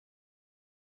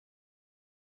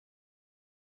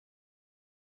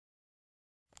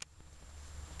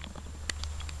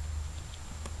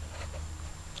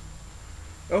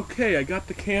Okay, I got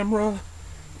the camera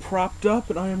propped up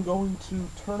and I am going to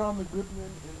turn on the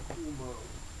Goodman in cool mode.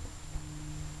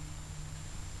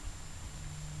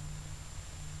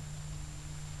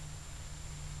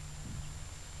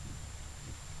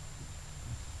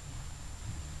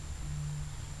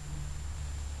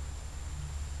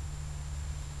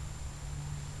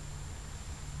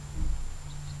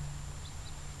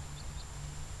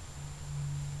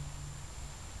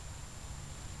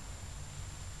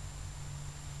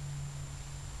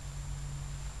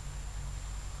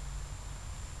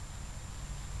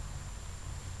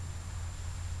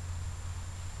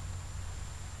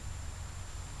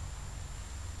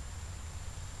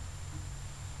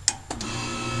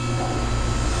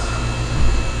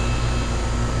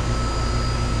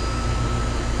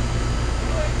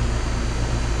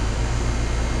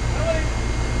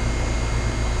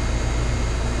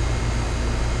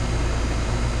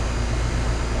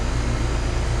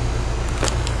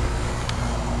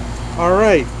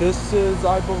 Alright, this is,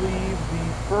 I believe,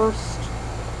 the first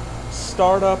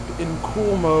startup in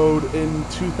cool mode in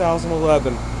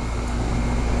 2011.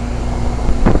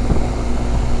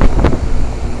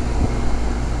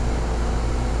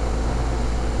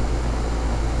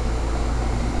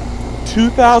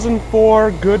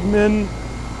 ...2004 Goodman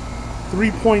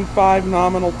 3.5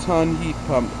 nominal ton heat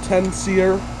pump, 10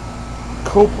 SEER,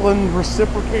 Copeland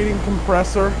reciprocating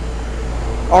compressor,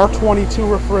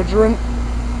 R22 refrigerant.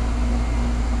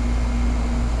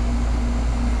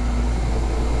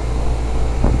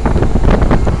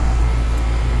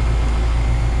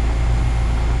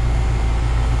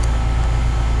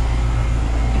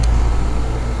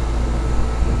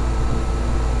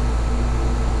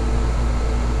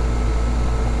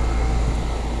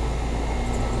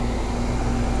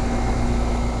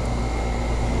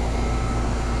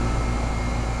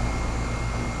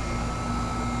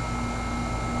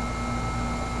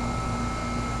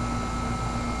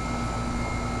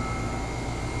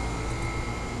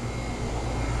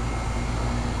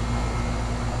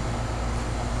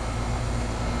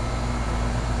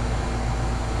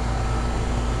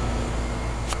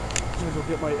 I'm gonna go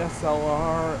get my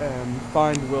SLR and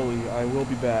find Willie. I will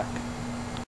be back.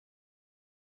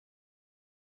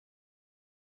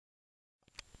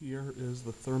 Here is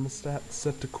the thermostat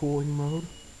set to cooling mode.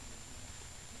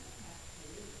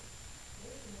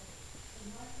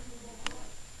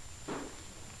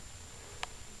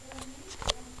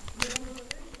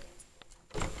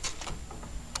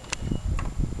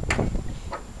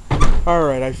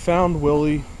 Alright, I found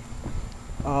Willie.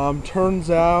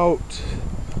 Turns out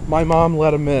my mom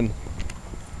let him in,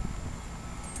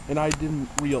 and I didn't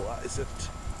realize it.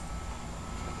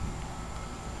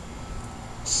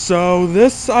 So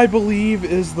this, I believe,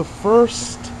 is the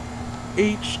first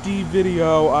HD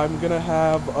video I'm gonna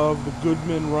have of the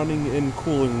Goodman running in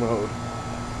cooling mode.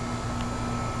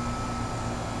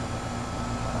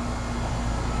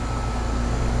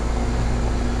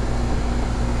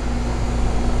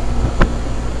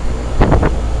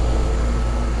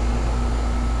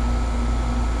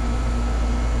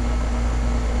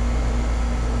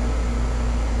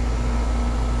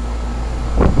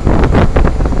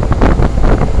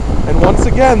 Once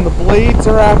again, the blades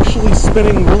are actually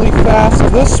spinning really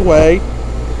fast this way,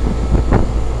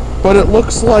 but it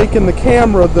looks like in the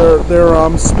camera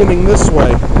they're spinning this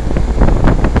way,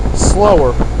 slower.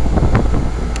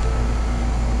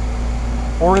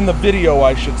 Or in the video,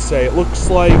 I should say. It looks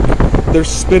like they're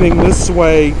spinning this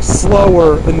way,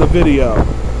 slower in the video.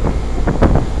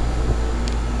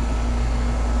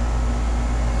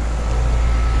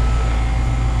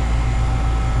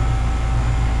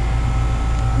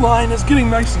 Line is getting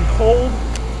nice and cold.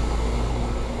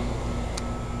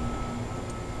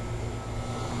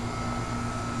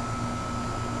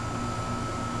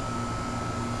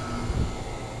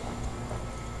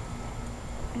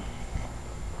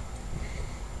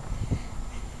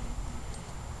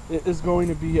 It is going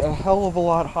to be a hell of a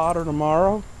lot hotter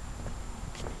tomorrow.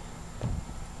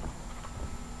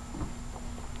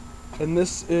 And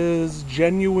this is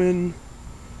genuine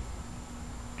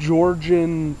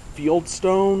Georgian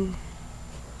fieldstone.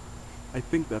 I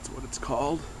think that's what it's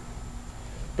called.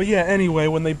 But yeah, anyway,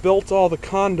 when they built all the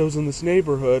condos in this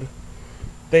neighborhood,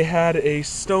 they had a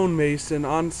stonemason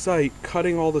on site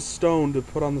cutting all the stone to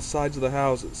put on the sides of the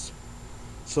houses.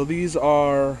 So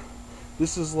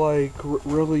this is like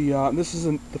really, this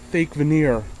isn't the fake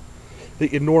veneer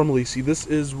that you normally see. This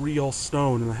is real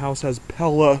stone, and the house has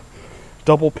Pella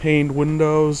double paned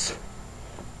windows.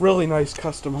 Really nice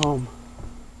custom home.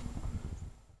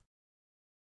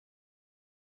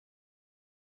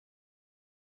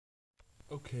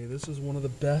 Okay, this is one of the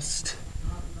best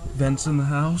vents in the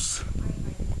house.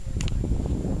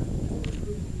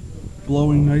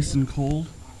 blowing nice and cold.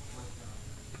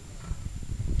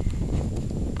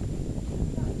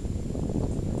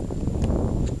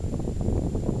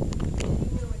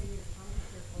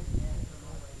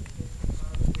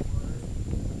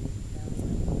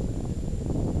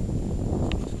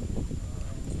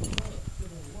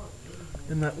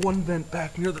 And that one vent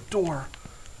back near the door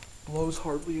blows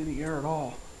hardly any air at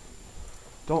all.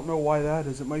 Don't know why that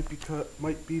is. It might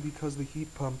be because the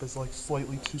heat pump is like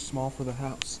slightly too small for the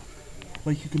house.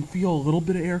 Like you can feel a little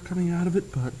bit of air coming out of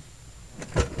it, but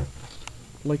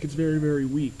like it's very, very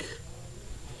weak.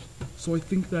 So I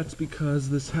think that's because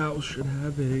this house should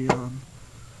have a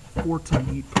 4-ton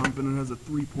heat pump and it has a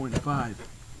 3.5.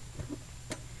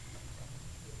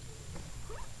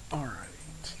 Alright.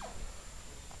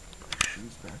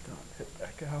 Shoes back on, head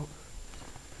back out.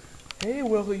 Hey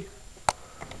Willie.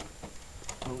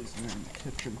 Willie's in there in the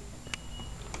kitchen.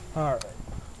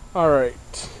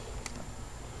 Alright.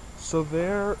 So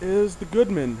there is the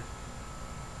Goodman.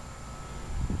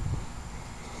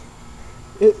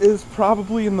 It is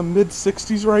probably in the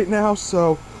mid-60s right now,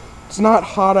 so it's not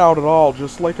hot out at all.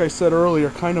 Just like I said earlier,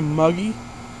 kind of muggy.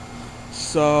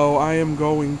 So I am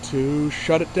going to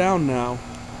shut it down now.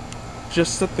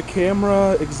 Just set the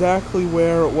camera exactly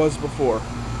where it was before.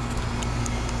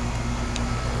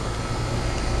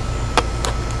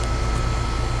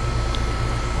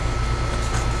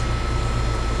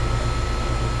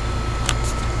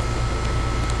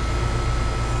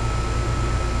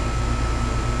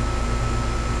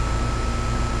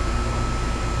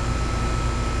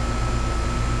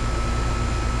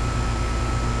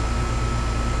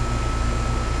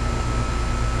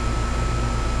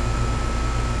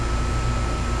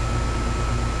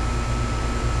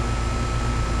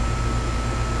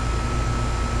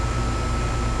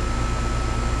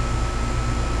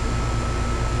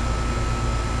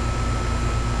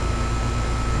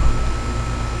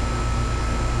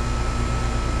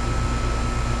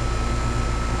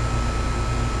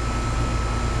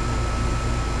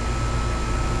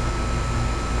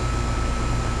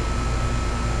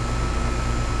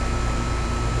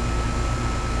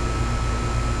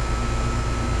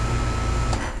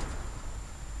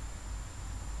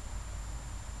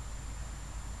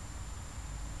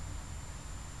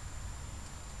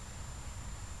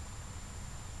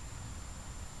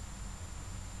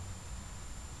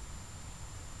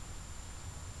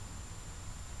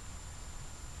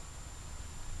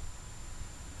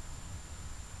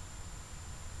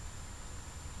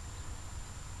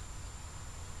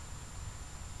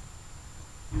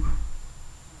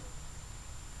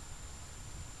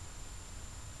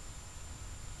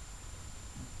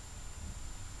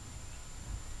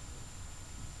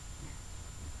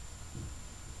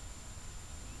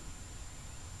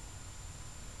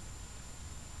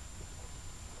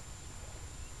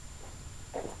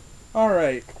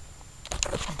 Alright,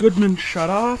 Goodman shut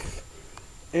off,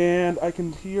 and I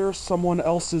can hear someone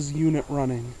else's unit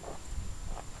running.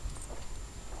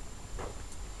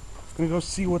 I'm gonna go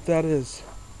see what that is.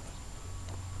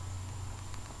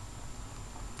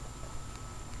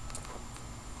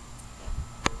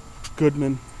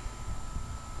 Goodman.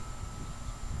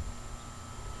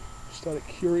 Just out of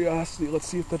curiosity, let's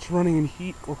see if that's running in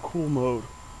heat or cool mode.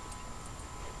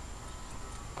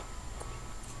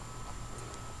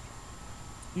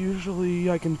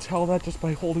 Usually I can tell that just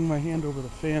by holding my hand over the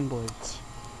fan blades.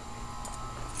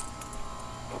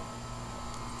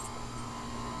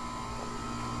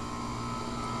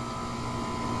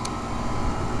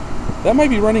 That might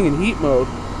be running in heat mode.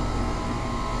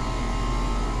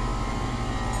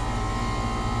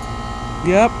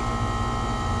 Yep.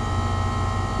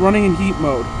 Running in heat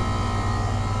mode.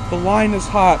 The line is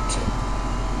hot.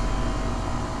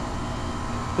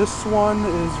 This one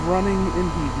is running in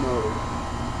heat mode.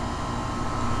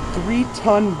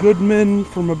 3-ton Goodman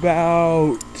from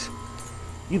about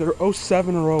either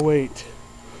 07 or 08.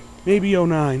 Maybe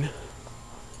 09.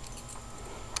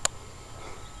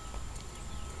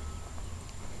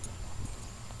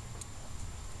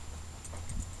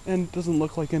 And it doesn't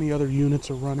look like any other units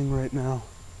are running right now.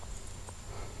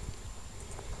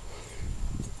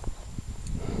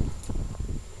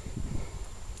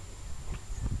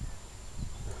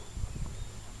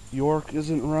 York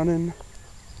isn't running.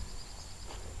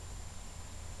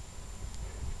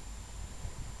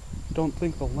 Don't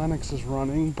think the Lennox is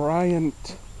running.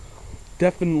 Bryant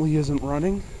definitely isn't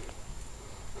running.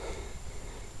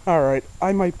 Alright,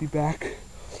 I might be back.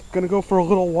 Gonna go for a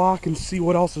little walk and see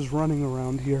what else is running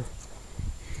around here.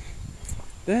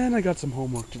 Then I got some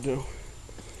homework to do.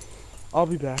 I'll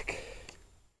be back.